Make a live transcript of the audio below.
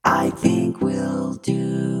I think we'll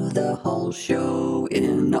do the whole show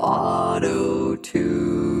in auto-tune.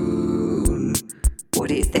 What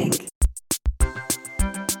do you think?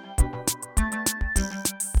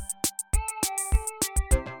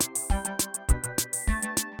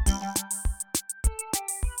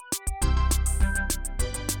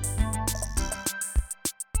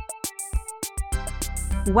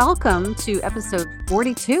 Welcome to episode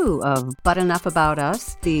 42 of But Enough About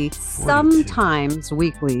Us, the 42. sometimes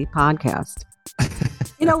weekly podcast.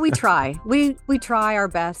 You know, we try. We try our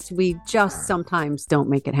best. We just sometimes don't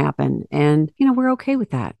make it happen. And, you know, we're okay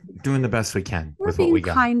with that. Doing the best we can We're with being what we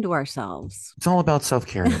got. kind to ourselves. It's all about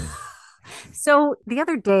self-care. So the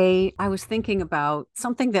other day, I was thinking about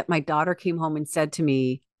something that my daughter came home and said to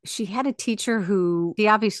me. She had a teacher who, he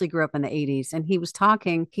obviously grew up in the 80s, and he was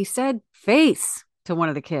talking. He said, face to one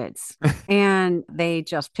of the kids. And they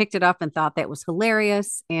just picked it up and thought that was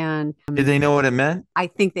hilarious. And Did they know what it meant? I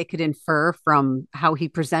think they could infer from how he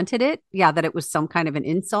presented it, that it was some kind of an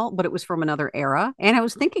insult, but it was from another era. And I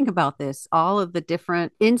was thinking about this, all of the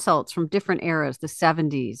different insults from different eras, the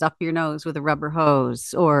 70s, up your nose with a rubber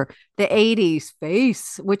hose, or the 80s,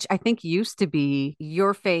 face, which I think used to be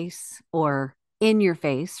your face or in your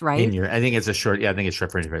face, right? I think it's short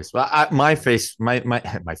for in your face. Well, my face, my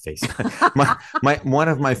face, my one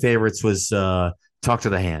of my favorites was talk to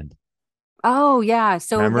the hand. Oh yeah.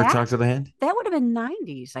 So remember talk to the hand? That would have been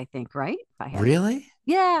 90s, I think, right? Really?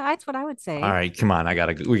 Yeah, that's what I would say. All right, come on.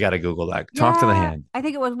 We gotta Google that. Talk to the hand. I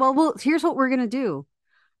think it was, well, here's what we're gonna do.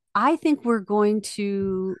 I think we're going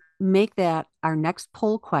to make that our next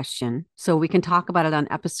poll question so we can talk about it on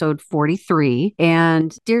episode 43.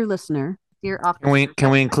 And dear listener, Can we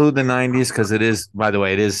include the 90s? Because it is, by the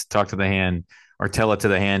way, it is talk to the hand or tell it to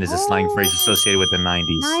the hand is a slang phrase associated with the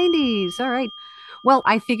 90s. 90s. All right. Well,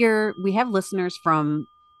 I figure we have listeners from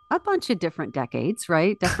a bunch of different decades,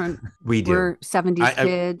 right? Different. We do. We're 70s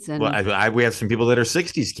kids. And we have some people that are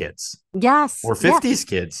 60s kids. Yes. Or 50s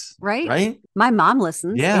kids. Right. Right. My mom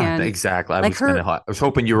listens. Yeah, exactly. I was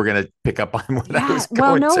hoping you were going to pick up on what I was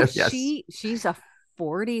going to. Yes. She's a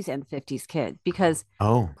 40s and 50s kid because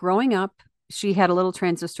growing up, she had a little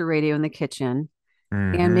transistor radio in the kitchen.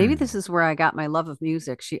 Mm-hmm. And maybe this is where I got my love of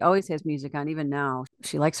music. She always has music on, even now.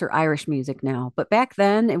 She likes her Irish music now. But back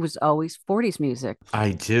then, it was always 40s music.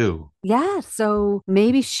 I do. Yeah. So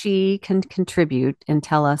maybe she can contribute and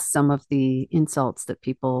tell us some of the insults that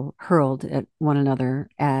people hurled at one another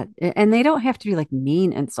and they don't have to be like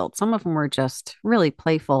mean insults. Some of them were just really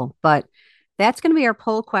playful. But that's going to be our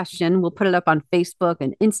poll question. We'll put it up on Facebook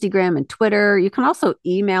and Instagram and Twitter. You can also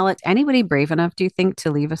email it. Anybody brave enough, do you think,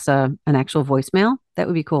 to leave us an actual voicemail? That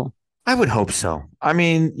would be cool. I would hope so. I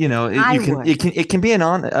mean, you know, it can be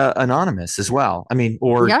anonymous as well. I mean,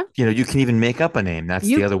 or you know, you can even make up a name. That's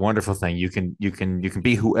the other wonderful thing. You can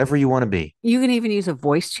be whoever you want to be. You can even use a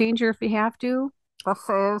voice changer if you have to. This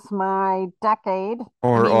is my decade.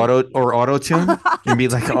 Or auto tune. You can be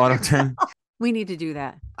like auto tune. We need to do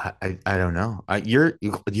that. I don't know. You're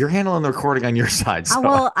handling the recording on your side.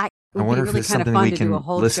 So I wonder if it's kind of fun to do a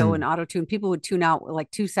whole show in auto tune. People would tune out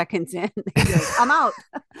like 2 seconds in. They'd be like, I'm out.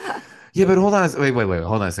 Yeah, but hold on. Wait.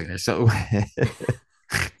 Hold on a second. So,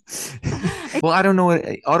 well, I don't know.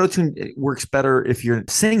 Auto tune works better if you're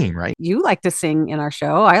singing, right? You like to sing in our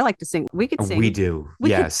show. I like to sing. We could sing. We do.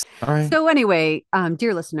 Yes. All right. So anyway,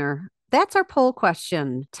 dear listener, that's our poll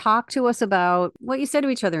question. Talk to us about what you said to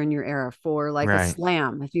each other in your era for like a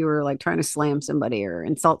slam. If you were like trying to slam somebody or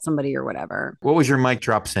insult somebody or whatever. What was your mic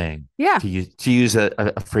drop saying? Yeah. To use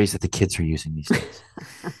a phrase that the kids are using these days.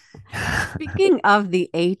 Speaking of the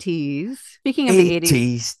 80s. Speaking of the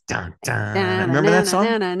 80s. Dun, dun. Remember that song?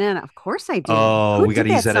 Of course I do. Oh, we got to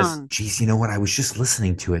use that as, geez, you know what? I was just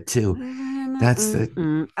listening to it too. That's the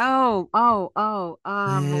living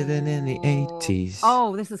in the 80s.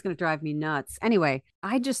 Oh, this is going to drive me nuts. Anyway,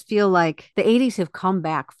 I just feel like the 80s have come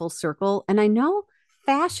back full circle. And I know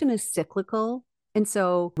fashion is cyclical. And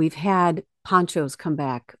so we've had ponchos come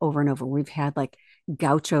back over and over. We've had like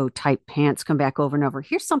gaucho type pants come back over and over.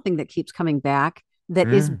 Here's something that keeps coming back that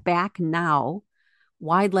is back now.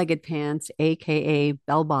 Wide-legged pants, AKA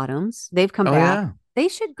bell bottoms. They've come back. Yeah. They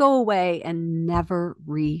should go away and never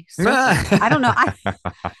resurface. I don't know.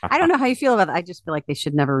 I don't know how you feel about it. I just feel like they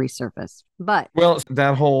should never resurface. But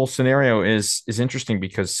that whole scenario is interesting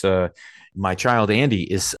because my child Andy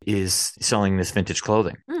is selling this vintage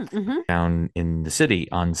clothing down in the city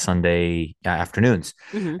on Sunday afternoons,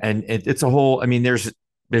 and it's a whole. I mean, there's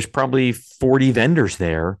probably 40 vendors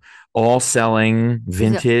there, all selling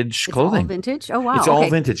vintage clothing. All vintage? Oh, wow. It's all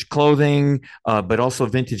vintage clothing, but also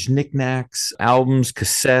vintage knickknacks, albums,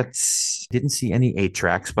 cassettes. Didn't see any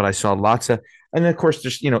 8-tracks, but I saw lots of And then, of course,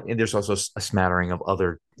 there's also a smattering of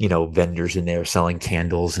other, vendors in there selling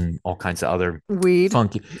candles and all kinds of other Weed.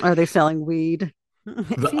 funky. Are they selling weed?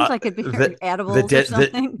 It seems like it'd be edibles or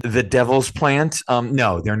something. The devil's plant.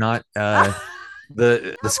 No, they're not.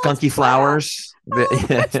 The skunky flowers.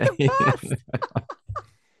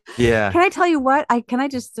 Yeah. Can I tell you what? Can I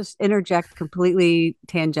just interject completely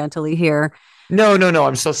tangentially here? No.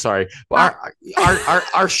 I'm so sorry.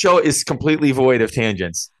 Our show is completely void of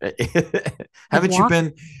tangents. Haven't you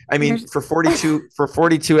been? I mean, for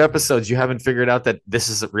 42 episodes, you haven't figured out that this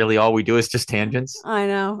is really all we do is just tangents. I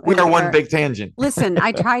know. We are one big tangent. Listen,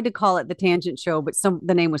 I tried to call it the Tangent Show, but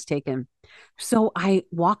the name was taken. So I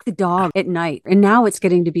walk the dog at night, and now it's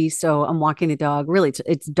getting to be so I'm walking the dog. Really,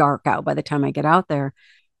 it's dark out by the time I get out there.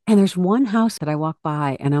 And there's one house that I walk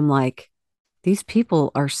by and I'm like, these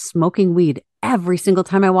people are smoking weed every single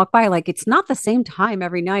time I walk by. Like, it's not the same time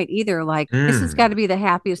every night either. Like, this has got to be the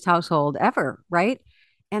happiest household ever. Right.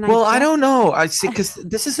 And I don't know. I see, because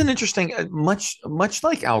this is an interesting, much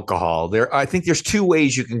like alcohol. I think there's two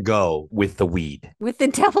ways you can go with the weed. With the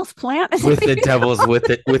devil's plant. With the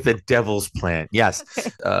devil's plant. Yes. Okay.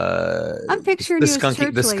 I'm picturing the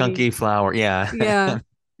skunky flower. Yeah. Yeah.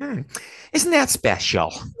 Isn't that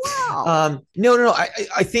special? Wow. No.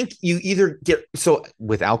 I think you either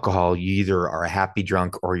with alcohol, you either are a happy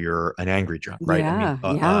drunk or you're an angry drunk, right?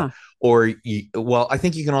 Yeah. I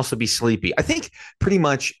think you can also be sleepy. I think pretty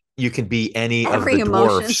much you can be any every of the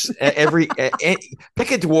dwarfs.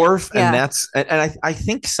 Pick a dwarf, and I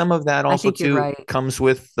think some of that also too comes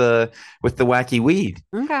with the wacky weed.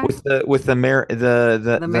 Okay. With the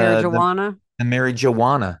marijuana. The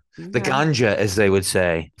marijuana. Okay. The ganja, as they would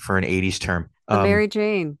say for an 80s term. The Mary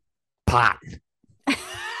Jane. Pot. We're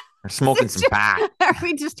smoking some pot. Are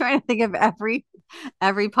we just trying to think of every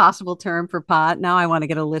possible term for pot? Now I want to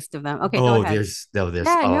get a list of them. Okay, go ahead.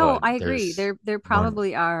 I agree. There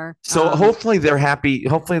probably are. So hopefully they're happy.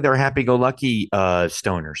 Hopefully they're happy-go-lucky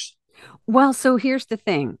stoners. Well, so here's the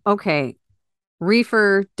thing. Okay.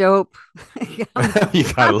 Reefer, dope. You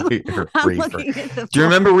gotta reefer. Do you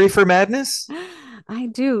remember Reefer Madness? I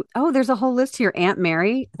do. Oh, there's a whole list here. Aunt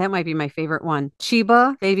Mary. That might be my favorite one.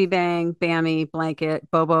 Chiba, Baby Bang, Bammy, Blanket,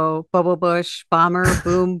 Bobo, Bobo Bush, Bomber,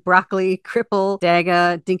 Boom, Broccoli, Cripple,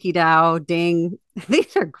 Daga, Dinky Dow, Ding.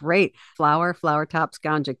 These are great. Flower, Flower Tops,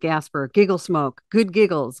 Ganja, Gasper, Giggle Smoke, Good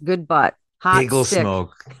Giggles, Good Butt. Hot Giggle stick.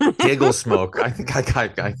 Giggle Smoke. I think I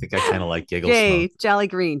kind of like Giggle Smoke. Jolly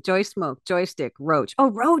Green, Joy Smoke, Joystick, Roach. Oh,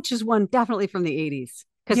 Roach is one definitely from the 80s.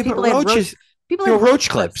 Because people had Roach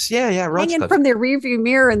clips. Yeah, Roach hanging clips from their rearview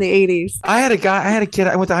mirror in the 80s. I had a kid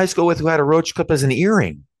I went to high school with who had a Roach clip as an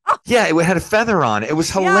earring. Yeah, it had a feather on. It was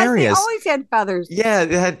hilarious. Yes, they always had feathers.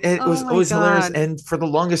 Yeah, it was always hilarious. And for the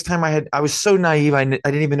longest time, I was so naive. I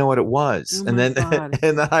didn't even know what it was. And then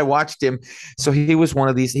I watched him. So he was one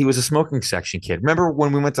of these. He was a smoking section kid. Remember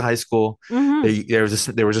when we went to high school?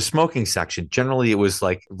 Mm-hmm. There was a smoking section. Generally, it was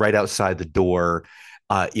like right outside the door.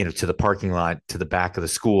 To the parking lot, to the back of the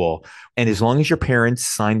school. And as long as your parents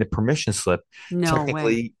signed the permission slip,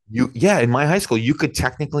 technically in my high school, you could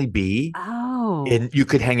technically be, and you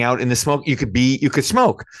could hang out in the smoke. You could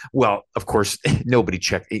smoke. Well, of course, nobody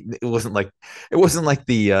checked. It wasn't like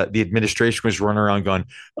the administration was running around going,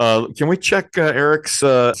 can we check Eric's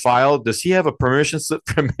file? Does he have a permission slip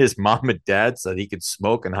from his mom and dad so that he could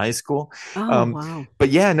smoke in high school? Wow. But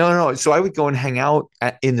yeah, no. So I would go and hang out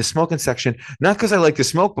in the smoking section, not because I like to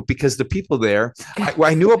smoke, but because the people there,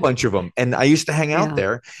 I knew a bunch of them, and I used to hang out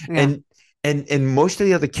there, and most of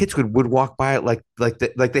the other kids would walk by it like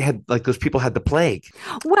they had, like, those people had the plague.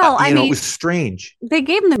 Well, I mean, it was strange. They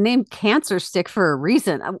gave them the name Cancer Stick for a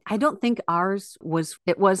reason. I don't think ours was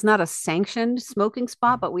not a sanctioned smoking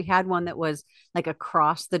spot, but we had one that was like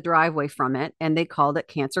across the driveway from it, and they called it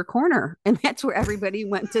Cancer Corner, and that's where everybody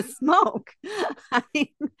went to smoke.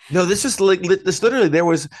 No, this is this literally, there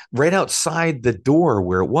was right outside the door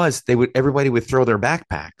where it was. Everybody would throw their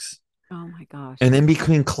backpacks. Oh my gosh. And in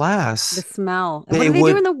between class, the smell. What do they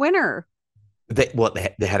do in the winter?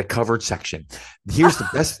 They had a covered section. Here's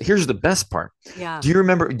the best part. Yeah. Do you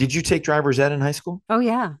remember, did you take driver's ed in high school? Oh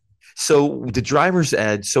yeah. So the driver's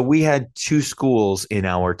ed, so we had two schools in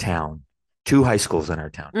our town, two high schools in our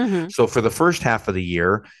town. Mm-hmm. So for the first half of the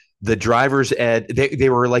year, the driver's ed, they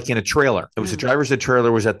were like in a trailer. It was a driver's ed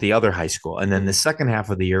trailer was at the other high school. And then the second half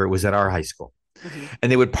of the year, it was at our high school. Mm-hmm.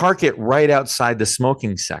 And they would park it right outside the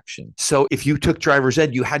smoking section. So if you took driver's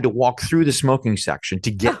ed, you had to walk through the smoking section to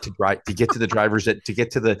get to the driver's ed, to get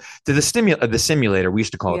to the simulator. We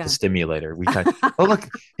used to call it the stimulator. We thought, oh look,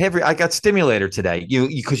 I got stimulator today.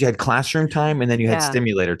 Because you had classroom time and then you had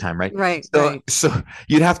stimulator time, right? Right. So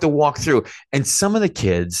you'd have to walk through, and some of the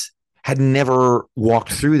kids had never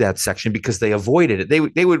walked through that section because they avoided it.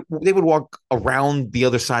 They would walk around the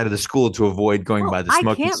other side of the school to avoid going by the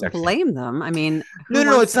smoking I can't section. blame them. I mean,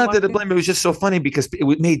 No. It's not that I blame. It was just so funny because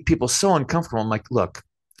it made people so uncomfortable. I'm like, look,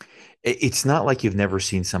 it's not like you've never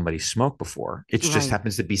seen somebody smoke before. It just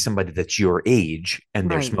happens to be somebody that's your age and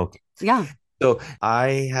they're smoking. Yeah. So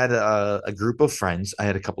I had a group of friends. I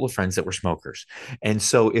had a couple of friends that were smokers. And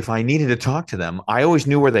so if I needed to talk to them, I always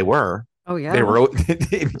knew where they were. Oh yeah. They were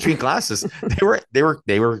in between classes.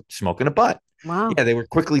 They were smoking a butt. Wow. Yeah, they would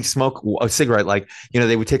quickly smoke a cigarette. Like,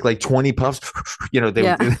 they would take like 20 puffs, they would,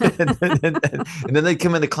 and then they'd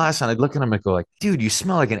come into class and I'd look at them and go like, dude, you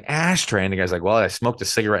smell like an ashtray. And the guy's like, well, I smoked a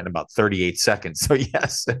cigarette in about 38 seconds. So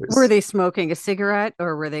yes. Were they smoking a cigarette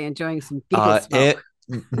or were they enjoying some vegan smoke?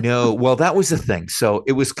 No, well, that was the thing. So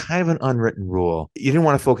it was kind of an unwritten rule. You didn't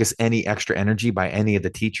want to focus any extra energy by any of the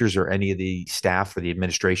teachers or any of the staff or the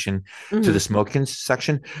administration to the smoking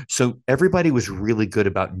section. So everybody was really good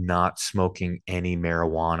about not smoking any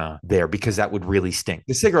marijuana there because that would really stink.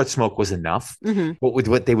 The cigarette smoke was enough.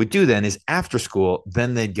 What they would do then is after school,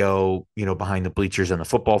 then they'd go, behind the bleachers on the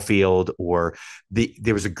football field, or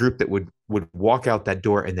there was a group that would walk out that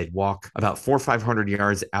door and they'd walk about 400 or 500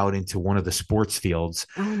 yards out into one of the sports fields.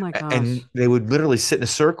 Oh my gosh. And they would literally sit in a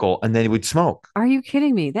circle and then they would smoke. Are you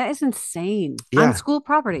kidding me? That is insane. Yeah. On school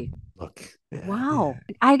property. Look. Wow.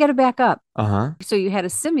 I got to back up. Uh-huh. So you had a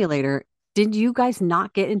simulator. Did you guys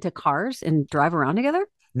not get into cars and drive around together?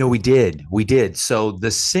 No, we did. We did. So the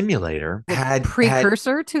simulator had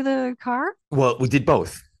precursor to the car? Well, we did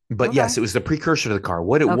both. But yes, it was the precursor to the car.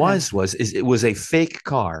 What it was it was a fake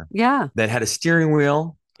car. Yeah. That had a steering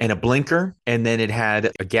wheel and a blinker, and then it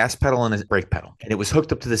had a gas pedal and a brake pedal. And it was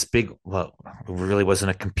hooked up to this big, well, it really wasn't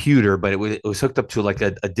a computer, but it was hooked up to like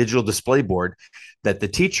a digital display board that the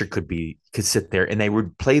teacher could sit there and they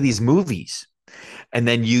would play these movies. And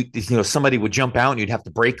then somebody would jump out and you'd have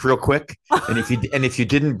to brake real quick. And if you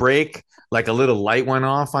didn't brake, like a little light went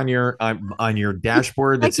off on your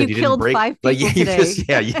dashboard that like said you didn't brake. Like you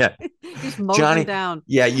just mowed Johnny down.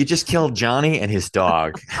 Yeah, you just killed Johnny and his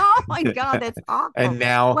dog. Oh my God, that's awful. And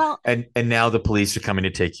now and now the police are coming to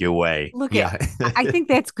take you away. Look, I think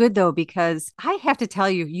that's good though, because I have to tell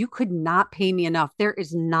you, you could not pay me enough. There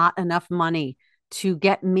is not enough money to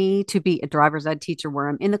get me to be a driver's ed teacher where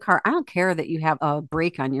I'm in the car. I don't care that you have a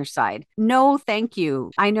brake on your side. No, thank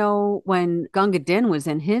you. I know when Gunga Din was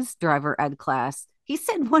in his driver ed class, he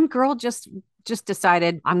said one girl just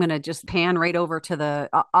decided, I'm going to just pan right over to the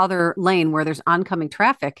other lane where there's oncoming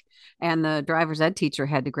traffic. And the driver's ed teacher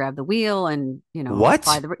had to grab the wheel and, what?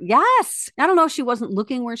 Yes. I don't know if she wasn't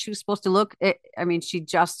looking where she was supposed to look.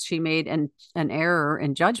 She made an error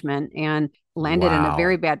in judgment and landed in a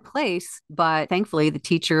very bad place. But thankfully, the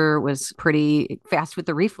teacher was pretty fast with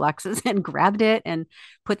the reflexes and grabbed it and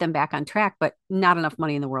put them back on track, but not enough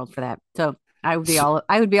money in the world for that. So I would be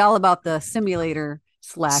all about the simulator /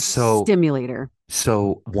 stimulator.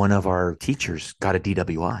 So one of our teachers got a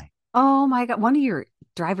DWI. Oh my God. One of your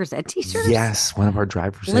driver's ed teachers? Yes, one of our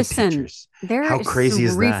driver's ed teachers. There How is crazy some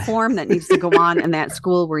is that? reform that needs to go on in that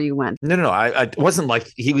school where you went. No. It wasn't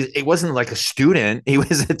like it wasn't like a student. He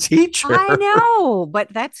was a teacher. I know, but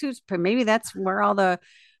maybe that's where all the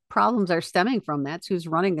problems are stemming from. That's who's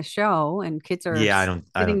running the show, and kids are. Yeah, I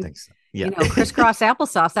don't think so. Yeah. Crisscross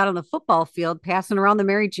applesauce out on the football field, passing around the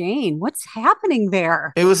Mary Jane. What's happening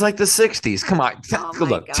there? It was like the 60s. Come on.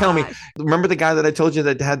 Look, tell me. Remember the guy that I told you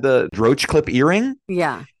that had the roach clip earring?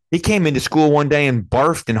 Yeah. He came into school one day and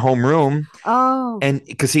barfed in homeroom. Oh. And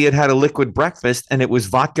because he had a liquid breakfast and it was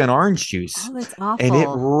vodka and orange juice. Oh, that's awful. And it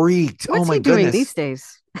reeked. What's my he doing goodness. these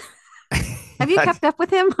days? Have you kept up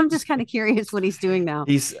with him? I'm just kind of curious what he's doing now.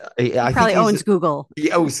 He probably owns Google.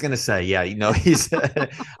 Yeah, I was going to say, he's.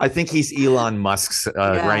 I think he's Elon Musk's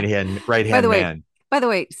right hand man. By the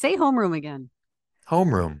way, say homeroom again.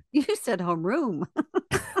 Homeroom. You said homeroom.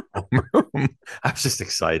 Homeroom. I was just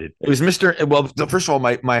excited. It was Mr. Well, first of all,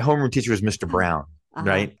 my homeroom teacher was Mr. Brown.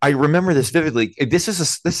 Right. I remember this vividly.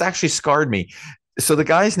 This actually scarred me. So the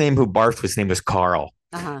guy's name who barfed, his name was Carl.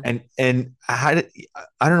 And I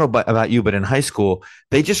don't know about you, but in high school,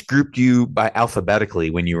 they just grouped you by alphabetically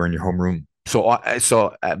when you were in your homeroom. So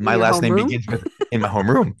my last name begins with in my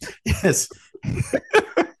homeroom. Yes.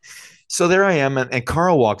 So there I am, and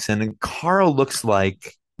Carl walks in, and Carl looks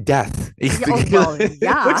like death. Yeah.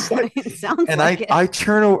 It sounds and like I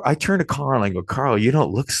turn to Carl and I go, Carl, you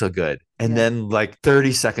don't look so good. And then like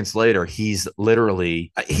 30 seconds later, he's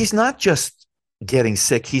not just getting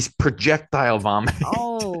sick, he's projectile vomiting.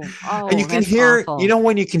 And you can hear awful.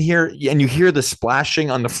 When you can hear and you hear the splashing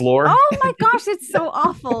on the floor. Oh my gosh, it's so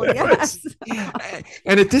awful. Yes.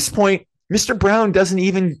 And at this point, Mr. Brown doesn't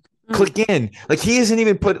even click in. Like he isn't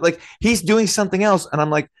even he's doing something else. And I'm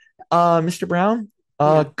like, Mr. Brown,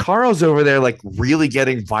 Carl's over there like really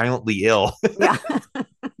getting violently ill. Yeah.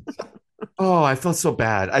 Oh, I felt so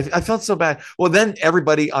bad. I felt so bad. Well, then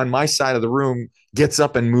everybody on my side of the room gets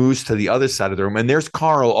up and moves to the other side of the room. And there's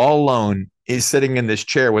Carl all alone. He's sitting in this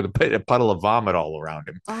chair with a puddle of vomit all around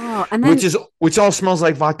him. Oh, and then, which all smells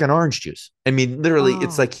like vodka and orange juice. I mean, literally,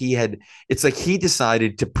 it's like he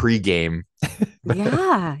decided to pregame.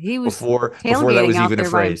 Yeah, he was before that was even a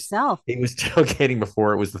phrase. Himself. He was tailgating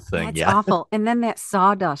before it was the thing. That's awful. And then that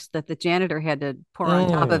sawdust that the janitor had to pour on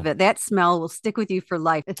top of it, that smell will stick with you for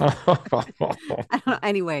life.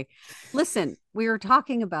 Anyway, listen, we were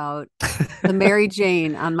talking about the Mary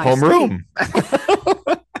Jane on my homeroom.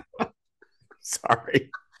 Sorry.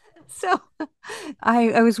 So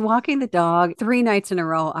I was walking the dog 3 nights in a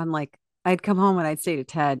row. I'm like, I'd come home and I'd say to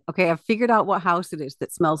Ted, okay, I've figured out what house it is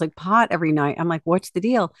that smells like pot every night. I'm like, what's the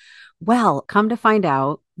deal? Well, come to find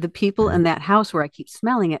out, the people in that house where I keep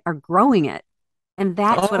smelling it are growing it. And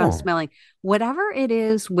that's what I'm smelling. Whatever it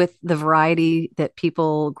is with the variety that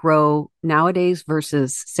people grow nowadays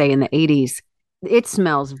versus, say, in the 80s, it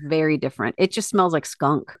smells very different. It just smells like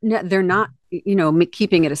skunk. They're not,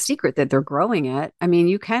 keeping it a secret that they're growing it. I mean,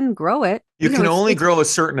 you can grow it. You can only grow a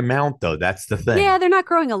certain amount, though. That's the thing. Yeah, they're not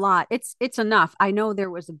growing a lot. It's enough. I know there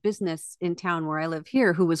was a business in town where I live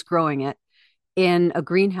here who was growing it in a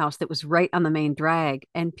greenhouse that was right on the main drag.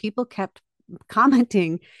 And people kept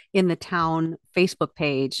commenting in the town Facebook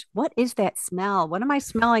page, what is that smell? What am I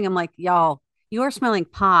smelling? I'm like, y'all, you're smelling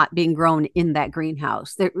pot being grown in that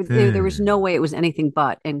greenhouse. There was no way it was anything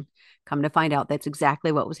but. And come to find out, that's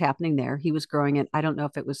exactly what was happening there. He was growing it. I don't know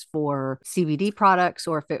if it was for CBD products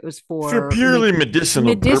or if it was for purely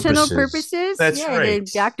medicinal purposes. That's right.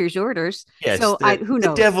 The doctor's orders. Yes, so who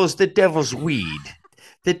knows? The devil's weed.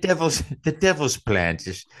 The devil's plant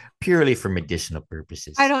is purely for medicinal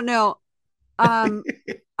purposes. I don't know.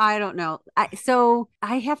 I don't know. So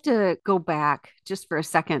I have to go back just for a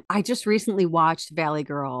second. I just recently watched Valley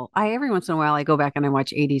Girl. Every once in a while I go back and I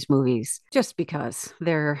watch 80s movies just because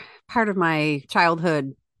they're part of my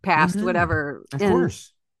childhood, past, whatever. Of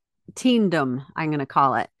course. Teendom, I'm going to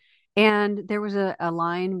call it. And there was a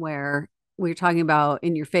line where we were talking about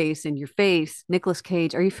in your face, Nicolas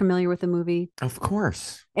Cage. Are you familiar with the movie? Of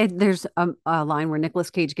course. And there's a line where Nicolas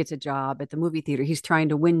Cage gets a job at the movie theater. He's trying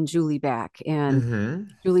to win Julie back.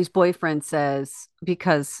 And Julie's boyfriend says,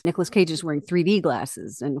 because Nicolas Cage is wearing 3D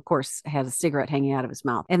glasses and of course has a cigarette hanging out of his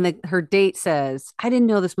mouth. And her date says, I didn't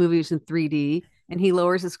know this movie was in 3D. And he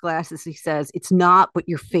lowers his glasses. He says, it's not, but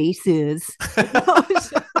your face is.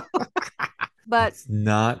 But it's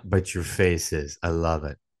not, but your face is. I love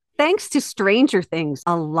it. Thanks to Stranger Things,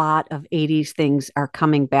 a lot of 80s things are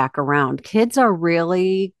coming back around. Kids are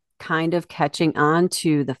really kind of catching on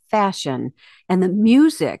to the fashion and the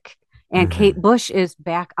music. And Kate Bush is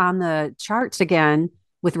back on the charts again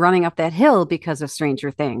with Running Up That Hill because of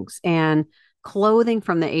Stranger Things. And clothing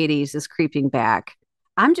from the 80s is creeping back.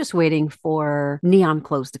 I'm just waiting for neon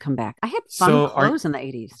clothes to come back. I had fun clothes in the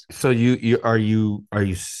 80s. So are you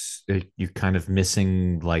kind of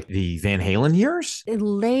missing like the Van Halen years? In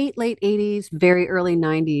late 80s, very early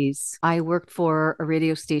 90s, I worked for a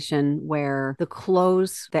radio station where the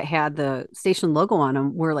clothes that had the station logo on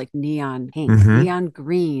them were like neon pink, neon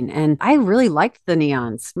green. And I really liked the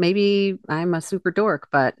neons. Maybe I'm a super dork,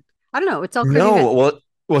 but I don't know. It's all crazy. No,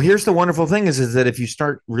 well, here's the wonderful thing is that if you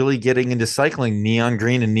start really getting into cycling, neon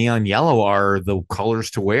green and neon yellow are the colors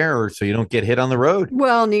to wear so you don't get hit on the road.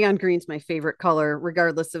 Well, neon green's my favorite color,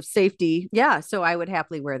 regardless of safety. Yeah, so I would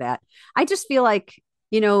happily wear that. I just feel like,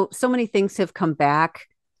 so many things have come back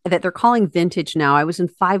that they're calling vintage now. I was in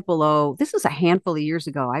Five Below. This was a handful of years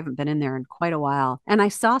ago. I haven't been in there in quite a while. And I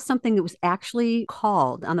saw something that was actually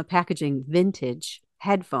called on the packaging vintage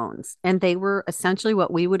headphones. And they were essentially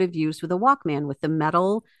what we would have used with a Walkman, with the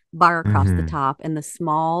metal bar across the top and the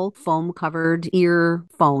small foam covered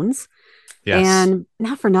earphones. Yes. And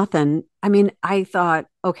not for nothing. I mean, I thought,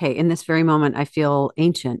 okay, in this very moment, I feel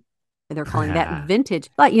ancient. They're calling that vintage.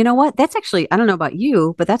 But you know what? That's actually, I don't know about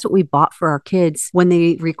you, but that's what we bought for our kids when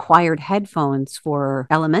they required headphones for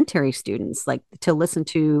elementary students, like to listen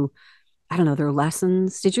to, I don't know, their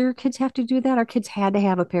lessons. Did your kids have to do that? Our kids had to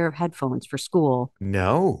have a pair of headphones for school.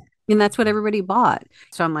 No. And that's what everybody bought.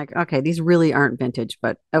 So I'm like, okay, these really aren't vintage,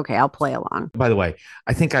 but okay, I'll play along. By the way,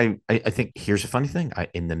 I think here's a funny thing.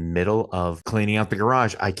 In the middle of cleaning out the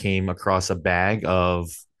garage, I came across a bag of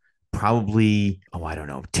probably,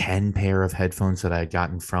 10 pair of headphones that I had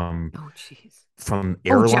gotten from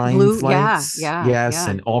airline flights. Yeah. Yes.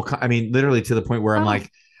 And literally to the point where I'm like,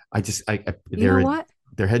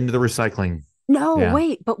 they're heading to the recycling. No, Yeah.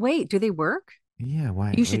 wait, do they work? Yeah.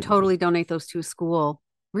 Why? You should totally donate those to a school.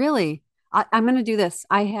 Really? I'm going to do this.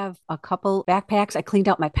 I have a couple backpacks. I cleaned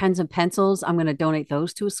out my pens and pencils. I'm going to donate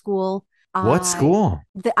those to a school. What I school?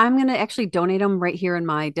 I'm going to actually donate them right here in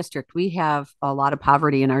my district. We have a lot of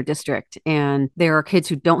poverty in our district, and there are kids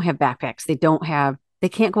who don't have backpacks. They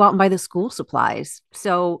can't go out and buy the school supplies.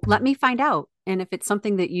 So let me find out. And if it's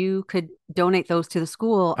something that you could donate those to the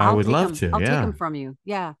school, I would love to. I'll take Yeah. them from you.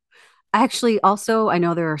 Yeah. Actually, also, I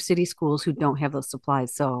know there are city schools who don't have those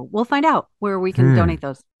supplies. So we'll find out where we can Hmm. donate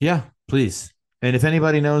those. Yeah, please. And if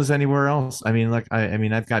anybody knows anywhere else, I mean, like, I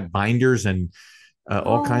mean, I've got binders and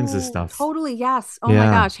all kinds of Oh, stuff. totally. Yes. Oh my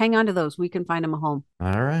Yeah. gosh. Hang on to those. We can find them a home.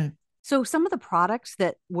 All right. So some of the products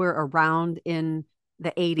that were around in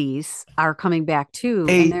the 80s are coming back too.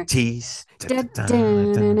 And they're 80s. dun, dun, dun,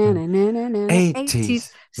 dun, dun, dun, dun, dun,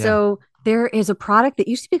 80s. Yeah. So there is a product that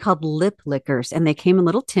used to be called lip lickers, and they came in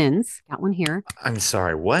little tins. Got one here. I'm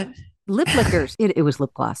sorry, what? Lip lickers. It was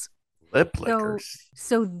lip gloss. Lip So, lickers.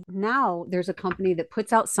 so now there's a company that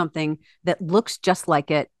puts out something that looks just like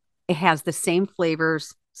it. It has the same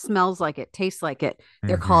flavors, smells like it, tastes like it.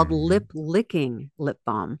 They're called Mhm. lip licking lip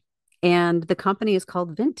balm. And the company is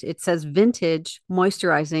called It says vintage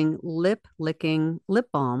moisturizing lip licking lip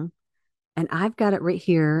balm. And I've got it right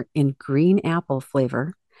here in green apple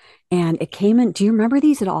flavor. And it came in. Do you remember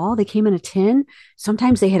these at all? They came in a tin.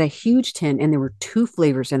 Sometimes they had a huge tin and there were two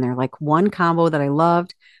flavors in there. Like one combo that I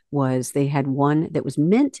loved was they had one that was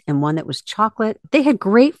mint and one that was chocolate. They had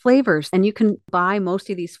great flavors, and you can buy most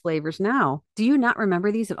of these flavors now. Do you not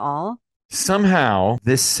remember these at all? Somehow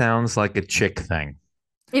this sounds like a chick thing.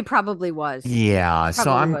 It probably was. Yeah. So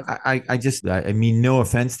Probably was. I just, I mean, no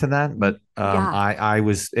offense to that, but Yeah.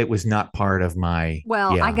 it was not part of my,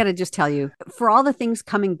 Well, I yeah. got to just tell you, for all the things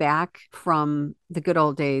coming back from the good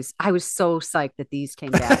old days, I was so psyched that these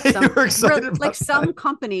came back. You were excited about Like some that.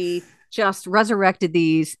 company just resurrected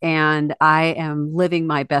these, and I am living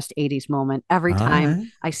my best 80s moment every All time right.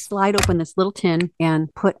 I slide open this little tin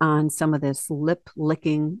and put on some of this lip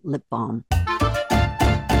licking lip balm.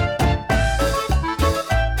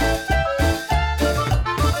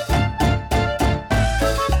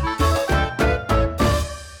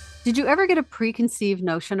 Did you ever get a preconceived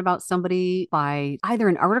notion about somebody by either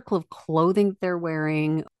an article of clothing that they're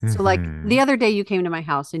wearing? So, like Mhm. the other day, you came to my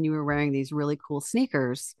house and you were wearing these really cool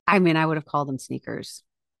sneakers. I mean, I would have called them sneakers,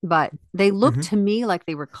 but they looked Mhm. to me like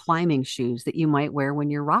they were climbing shoes that you might wear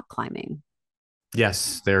when you're rock climbing.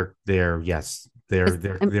 Yes, yes,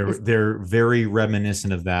 Is, they're very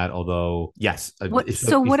reminiscent of that. Although, yes, what?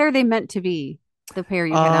 So, what are they meant to be? The pair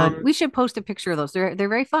you had on. um, We should post a picture of those. They're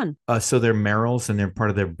very fun. so they're Merrells and they're part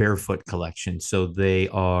of their Barefoot collection. So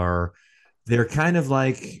they're kind of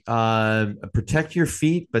like protect your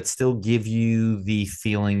feet, but still give you the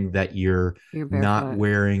feeling that You're not barefoot.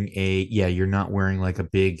 wearing you're not wearing like a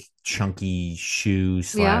big chunky shoe Yeah.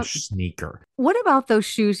 slash sneaker. What about those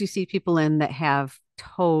shoes you see people in that have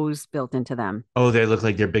toes built into them? Oh, they look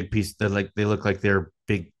like they're big piece. They look like they're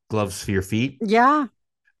big gloves for your feet. Yeah.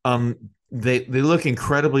 Um, they look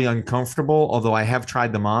incredibly uncomfortable, although I have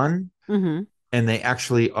tried them on Hmm. and they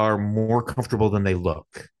actually are more comfortable than they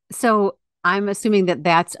look. So I'm assuming that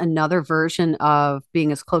that's another version of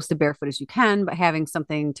being as close to barefoot as you can, but having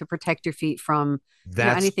something to protect your feet from,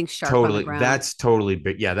 That's anything sharp on the ground. totally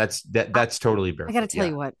big. Yeah, that's totally I got to barefoot. tell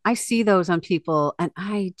Yeah. you what, I see those on people and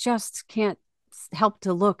I just can't help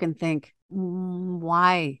to look and think,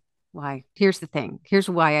 why? Why? Here's the thing. Here's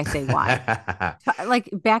why I say why. Like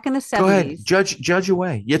back in the Go ahead, 70s. judge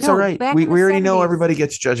away. It's all No, right. back We in the we already know 70s. everybody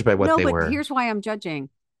gets judged by what No, they but wear. here's why I'm judging.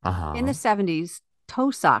 In Uh-huh. the 70s, toe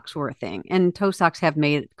socks were a thing, and toe socks have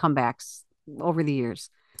made comebacks over the years.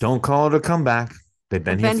 Don't call it a comeback. They've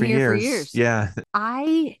been I've here been for here for years. years. Yeah.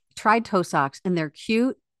 I tried toe socks and they're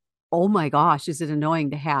cute. Oh my gosh, is it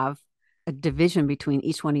annoying to have a division between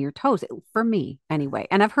each one of your toes? For me, anyway.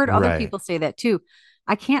 And I've heard other Right. people say that too.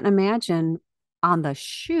 I can't imagine on the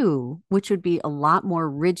shoe, which would be a lot more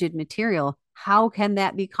rigid material. How can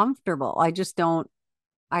that be comfortable? I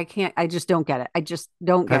can't, I just don't get it. I just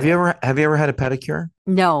don't get it. Have you ever had a pedicure?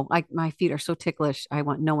 No, my feet are so ticklish. I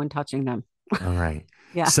want no one touching them. All right.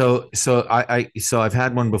 Yeah. So I've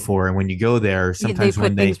had one before, and when you go there, They sometimes put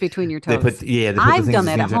when things between your they toes. put they put I've the things done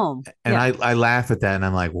that at between- home. and Yeah. I laugh at that, and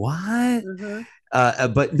I'm like, what? Mhm.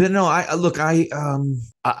 But no, I look, I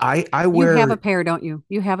You wear. have a pair, don't you?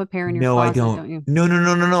 You have a pair in your No, I closet, don't you?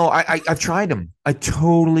 don't. No. I've tried them. I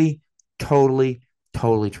totally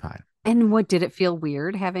tried. And what did it feel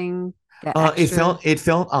weird having that It extra?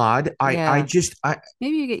 felt odd. Yeah. I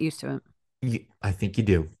Maybe you get used to it. I think you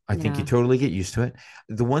do. I think you Yeah. totally get used to it.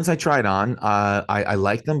 The ones I tried on, I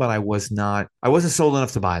liked them, but I wasn't sold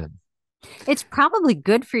enough to buy them. It's probably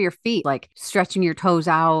good for your feet, like stretching your toes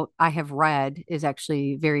out. I have read is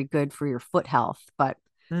actually very good for your foot health. But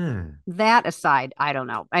Hmm. that aside, I don't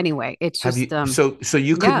know. Anyway, it's Have just you, so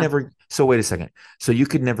you could yeah, never, so wait a second. So you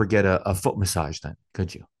could never get a foot massage then,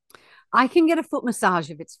 could you? I can get a foot massage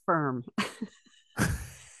if it's firm.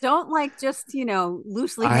 Don't like just,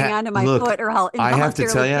 loosely hang on to my Look, foot or I'll I have to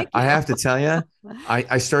tell involuntarily you, kick you.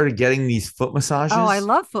 I started getting these foot Oh, I massages.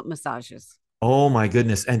 love foot massages. Oh my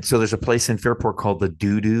goodness. And so there's a place in Fairport called the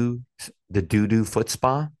Doo Doo Foot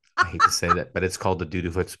Spa. I hate to say that, but it's called the Doo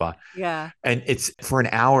Doo Foot Spa. Yeah. And it's for an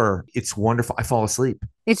hour. It's wonderful. I fall asleep.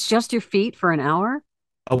 It's just your feet for an hour,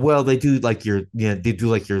 Well, they do like they do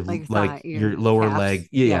like thigh, like your your lower leg. calves.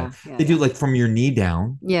 Yeah. Yeah, yeah, They do yeah. like from your knee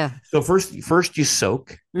down. Yeah. So first you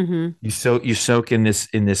soak. Mm-hmm. You soak in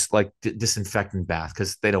this like disinfectant bath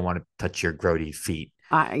because they don't want to touch your grody feet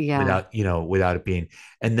Yeah. without it being.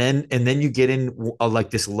 And then you get in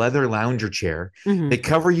like this leather lounger chair. Mm-hmm. They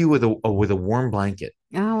cover you with a warm blanket.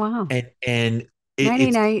 Oh, wow. And Nighty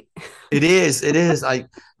it's night. it is. The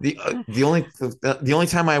only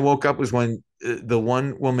time I woke up was when the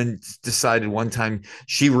one woman decided one time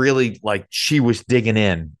she really like she was digging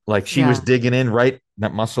in, like she was Yeah. digging in right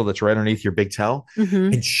that muscle that's right underneath your big toe,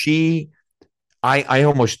 Mm-hmm. and I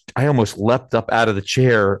almost leapt up out of the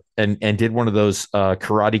chair and did one of those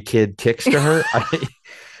Karate Kid kicks to her.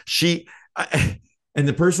 She. And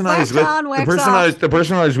the person I was Wax with, on, wax off. the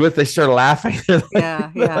person I was with, they started laughing. They're Yeah.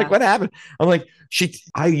 like, Yeah. what happened? I'm like,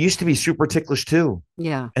 I used to be super ticklish too.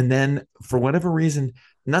 Yeah. And then for whatever reason,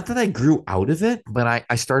 not that I grew out of it, but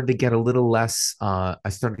I started to get a little less. And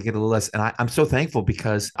I'm so thankful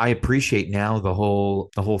because I appreciate now the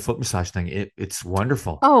whole foot massage thing. It's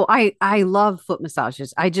wonderful. Oh, I love foot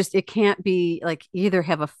massages. It can't be like either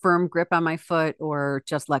have a firm grip on my foot or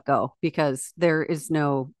just let go because there is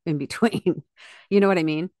no in between. You know what I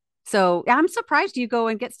mean? So I'm surprised you go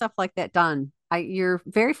and get stuff like that done. You're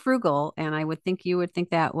very frugal, and I would think you would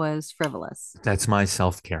think that was frivolous. That's my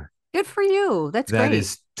self care. Good for you. That's great.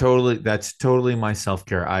 That's totally my self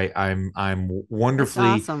care. I'm That's wonderfully.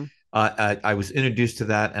 awesome. I was introduced to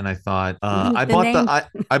that, and I thought The name.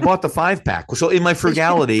 I bought the 5-pack. So in my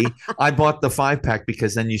frugality, I bought the 5-pack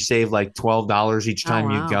because then you save like $12 each Oh, time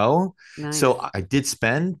you wow. go. Nice. So I did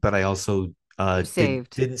spend, but I also You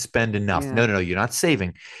saved. didn't spend enough. Yeah. No, you're not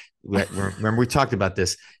saving. Remember we talked about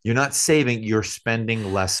this. You're not saving. You're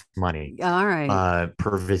spending less money All right.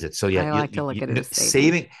 per visit. So yeah, I like to look at it as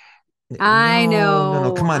saving. I No.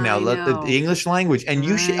 know. Come on now. I Let the know. English language, and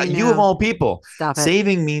I you of know. all people, Stop it.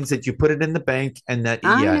 saving means that you put it in the bank, and that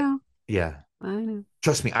I know. yeah. I know.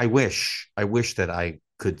 Trust me, I wish that I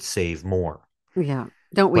could save more, Yeah.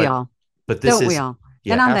 Don't we but all? this Don't we is all?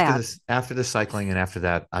 yeah. And on that, After the cycling, and after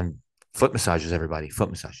that, I'm foot massages. Everybody, foot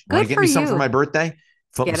massage. Want good to get for me some for you. my birthday?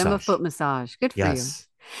 Foot Get him a massage. foot massage. Good for you. Yes.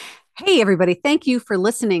 Hey, everybody. Thank you for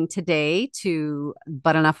listening today to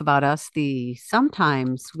But Enough About Us, the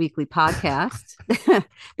sometimes weekly podcast.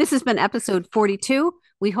 This has been episode 42.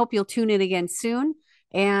 We hope you'll tune in again soon.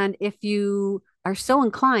 And if you are so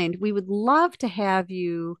inclined, we would love to have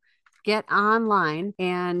you get online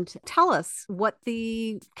and tell us what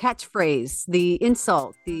the catchphrase, the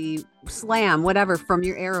insult, the slam, whatever from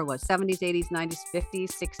your era was 70s, 80s, 90s, 50s,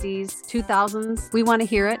 60s, 2000s. We want to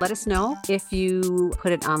hear it. Let us know. If you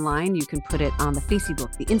put it online, you can put it on the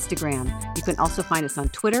Facebook, the Instagram. You can also find us on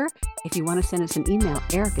Twitter. If you want to send us an email,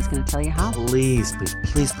 Eric is going to tell you how. Please.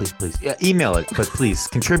 Yeah, email it, but please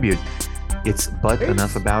contribute. It's but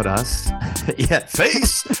enough about us. Yeah,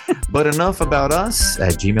 face. But enough about us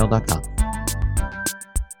at gmail.com.